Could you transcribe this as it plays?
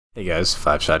Hey guys,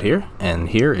 Fiveshot here, and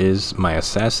here is my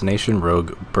Assassination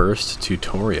Rogue Burst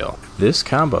tutorial. This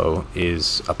combo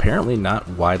is apparently not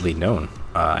widely known.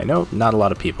 I know not a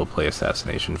lot of people play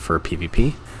Assassination for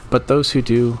PvP, but those who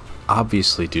do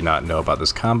obviously do not know about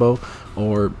this combo,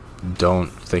 or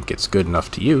don't think it's good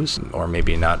enough to use, or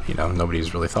maybe not,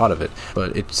 nobody's really thought of it.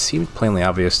 But it seemed plainly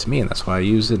obvious to me, and that's why I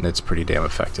use it, and it's pretty damn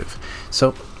effective.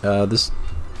 So, this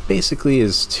basically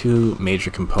is two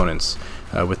major components.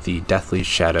 With the Deathly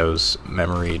Shadows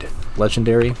Memoried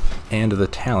Legendary and the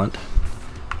talent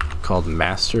called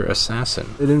Master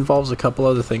Assassin. It involves a couple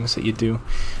other things that you do,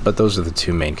 but those are the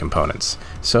two main components.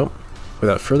 So,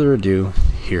 without further ado,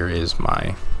 here is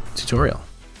my tutorial.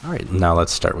 Alright, now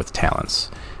let's start with talents.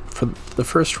 For the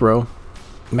first row,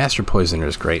 Master Poisoner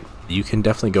is great. You can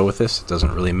definitely go with this. It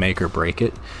doesn't really make or break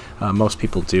it. Most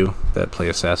people do that play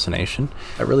Assassination.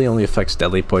 It really only affects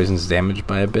deadly poisons damage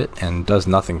by a bit and does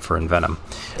nothing for envenom.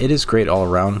 It is great all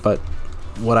around, but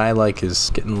what I like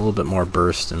is getting a little bit more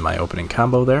burst in my opening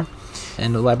combo there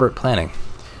and elaborate planning.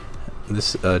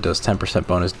 This does 10%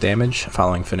 bonus damage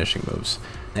following finishing moves.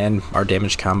 And our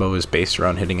damage combo is based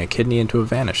around hitting a kidney into a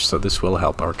vanish, so this will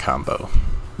help our combo.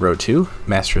 Row 2,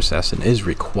 Master Assassin is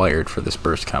required for this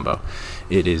burst combo.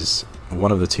 It is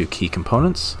one of the two key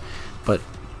components, but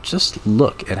just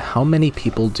look at how many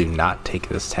people do not take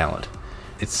this talent.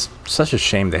 It's such a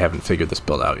shame they haven't figured this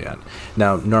build out yet.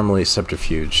 Now, normally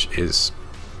Subterfuge is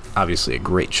obviously a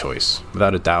great choice.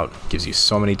 Without a doubt, gives you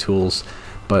so many tools,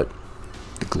 but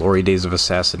the glory days of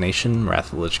Assassination,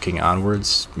 Wrath of the Lich King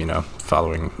onwards,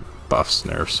 following buffs,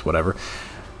 nerfs, whatever,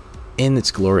 in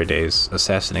its glory days,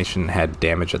 Assassination had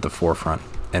damage at the forefront,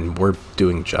 and we're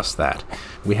doing just that.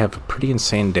 We have a pretty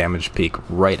insane damage peak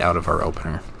right out of our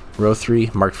opener. Row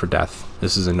 3, Marked for Death.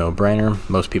 This is a no-brainer.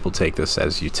 Most people take this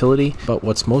as utility, but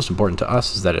what's most important to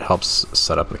us is that it helps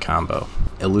set up the combo.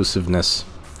 Elusiveness,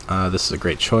 this is a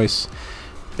great choice.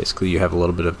 Basically, you have a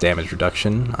little bit of damage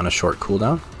reduction on a short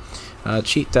cooldown.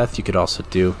 Cheat Death you could also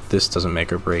do. This doesn't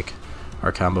make or break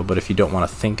our combo, but if you don't want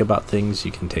to think about things,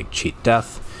 you can take Cheat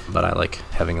Death, but I like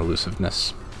having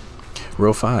elusiveness.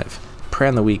 Row 5, Prey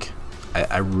on the Weak.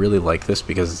 I really like this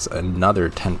because it's another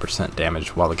 10%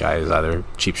 damage while the guy is either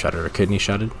cheap shotted or kidney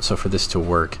shotted. So for this to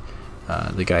work,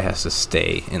 the guy has to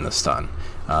stay in the stun.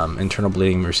 Internal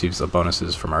Bleeding receives the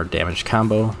bonuses from our damage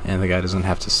combo, and the guy doesn't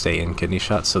have to stay in kidney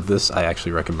shot. So this I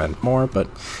actually recommend more, but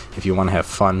if you want to have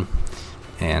fun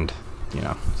and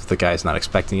if the guy's not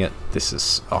expecting it, this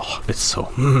is, it's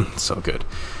so good.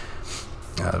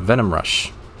 Venom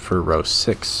Rush for row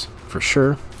 6 for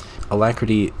sure.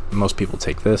 Alacrity, most people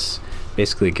take this.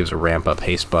 Basically, it gives a ramp up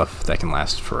haste buff that can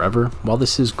last forever. While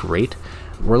this is great,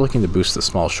 we're looking to boost the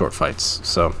small short fights,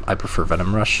 so I prefer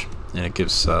Venom Rush, and it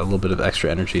gives a little bit of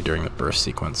extra energy during the burst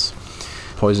sequence.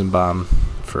 Poison Bomb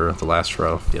for the last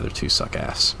row. The other two suck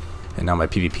ass. And now my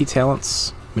PvP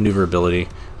talents. Maneuverability.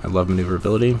 I love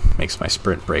maneuverability. Makes my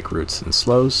sprint break routes and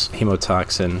slows.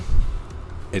 Hemotoxin.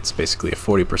 It's basically a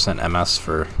 40% MS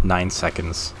for 9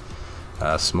 seconds.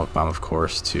 Smoke Bomb, of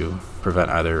course, to prevent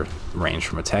either range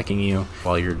from attacking you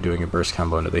while you're doing a burst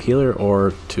combo into the healer,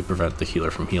 or to prevent the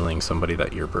healer from healing somebody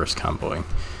that you're burst comboing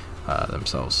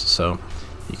themselves. So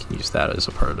you can use that as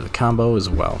a part of the combo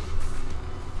as well.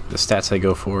 The stats I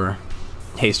go for: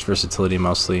 haste, versatility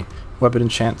mostly, weapon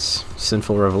enchants,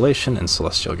 sinful revelation, and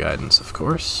celestial guidance, of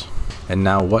course. And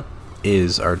now, what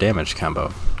is our damage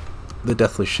combo? The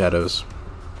Deathly Shadows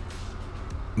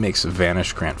makes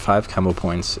Vanish grant 5 combo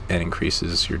points and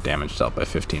increases your damage dealt by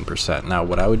 15%. Now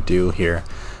what I would do here,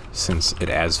 since it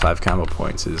adds 5 combo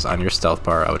points, is on your stealth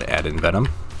bar I would add envenom,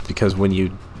 because when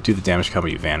you do the damage combo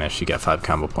you vanish, you get 5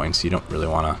 combo points. You don't really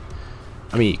want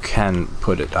to, you can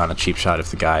put it on a cheap shot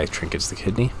if the guy trinkets the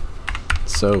kidney.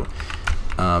 So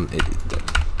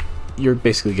you're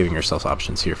basically giving yourself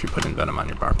options here if you put envenom on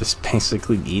your bar. This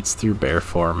basically eats through bear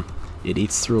form. It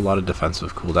eats through a lot of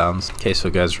defensive cooldowns. Okay,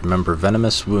 so guys, remember,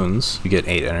 Venomous Wounds, you get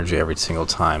 8 energy every single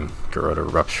time.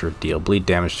 Garrote Rupture, deal bleed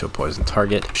damage to a poison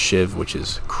target. Shiv, which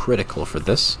is critical for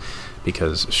this,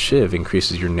 because Shiv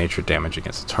increases your nature damage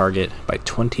against a target by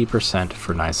 20%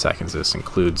 for 9 seconds. This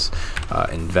includes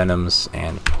envenoms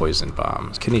and poison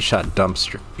bombs. Kidney Shot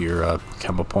dumps your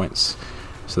combo points,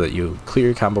 so that you clear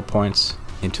your combo points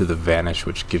into the Vanish,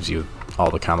 which gives you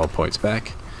all the combo points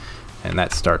back. And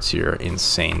that starts your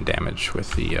insane damage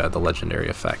with the legendary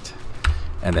effect.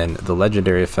 And then the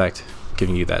legendary effect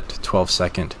giving you that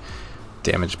 12-second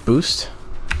damage boost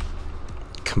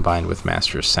combined with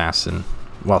Master Assassin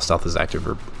while stealth is active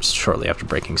or shortly after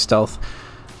breaking stealth.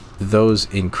 Those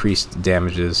increased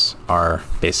damages are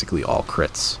basically all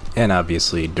crits. And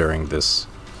obviously during this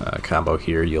combo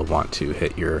here, you'll want to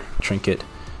hit your trinket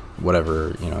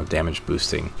whatever, you know, damage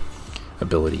boosting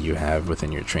ability you have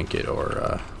within your trinket,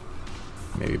 or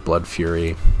maybe Blood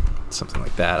Fury, something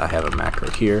like that. I have a macro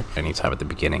here anytime at the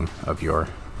beginning of your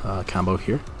combo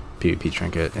here, PvP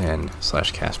trinket and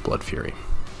 /cast Blood Fury.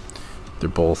 They're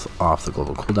both off the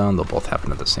global cooldown, they'll both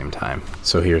happen at the same time.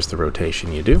 So here's the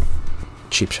rotation you do.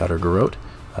 Cheap Shot or Garrote.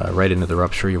 Right into the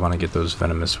Rupture, you want to get those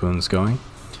venomous wounds going.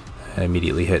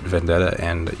 Immediately hit Vendetta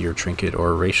and your trinket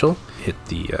or racial. Hit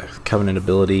the Covenant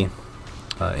ability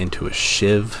into a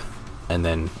Shiv, and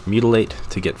then Mutilate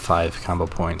to get 5 combo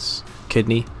points.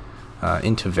 Kidney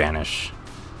into Vanish,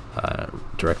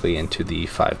 directly into the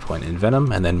 5-point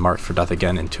envenom, and then Marked for Death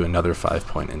again into another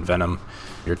 5-point envenom.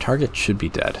 Your target should be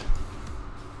dead.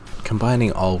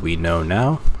 Combining all we know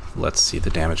now, let's see the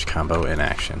damage combo in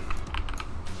action.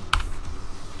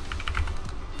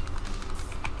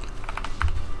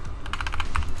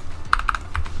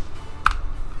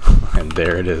 And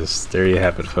there it is. There you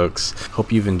have it, folks.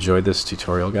 Hope you've enjoyed this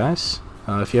tutorial, guys.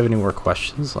 If you have any more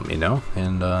questions, let me know,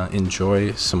 and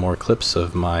enjoy some more clips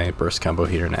of my burst combo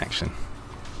here in action.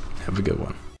 Have a good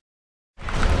one.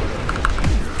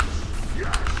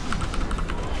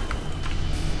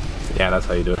 Yeah, that's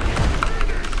how you do it.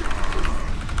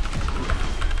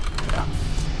 Yeah.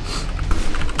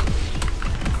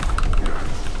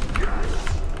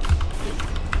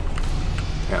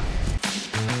 Yeah.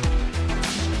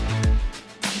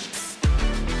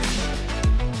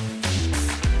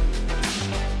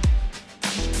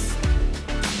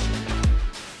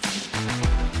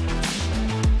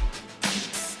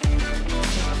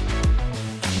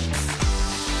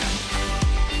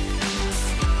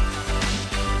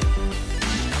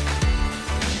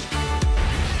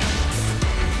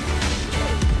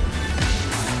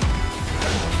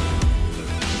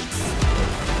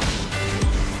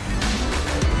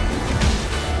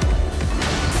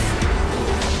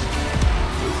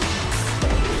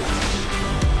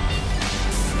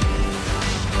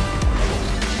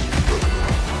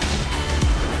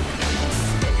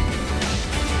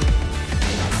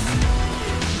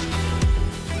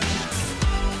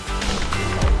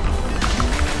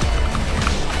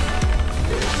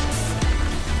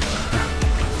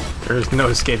 There's no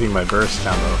escaping my burst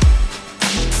combo.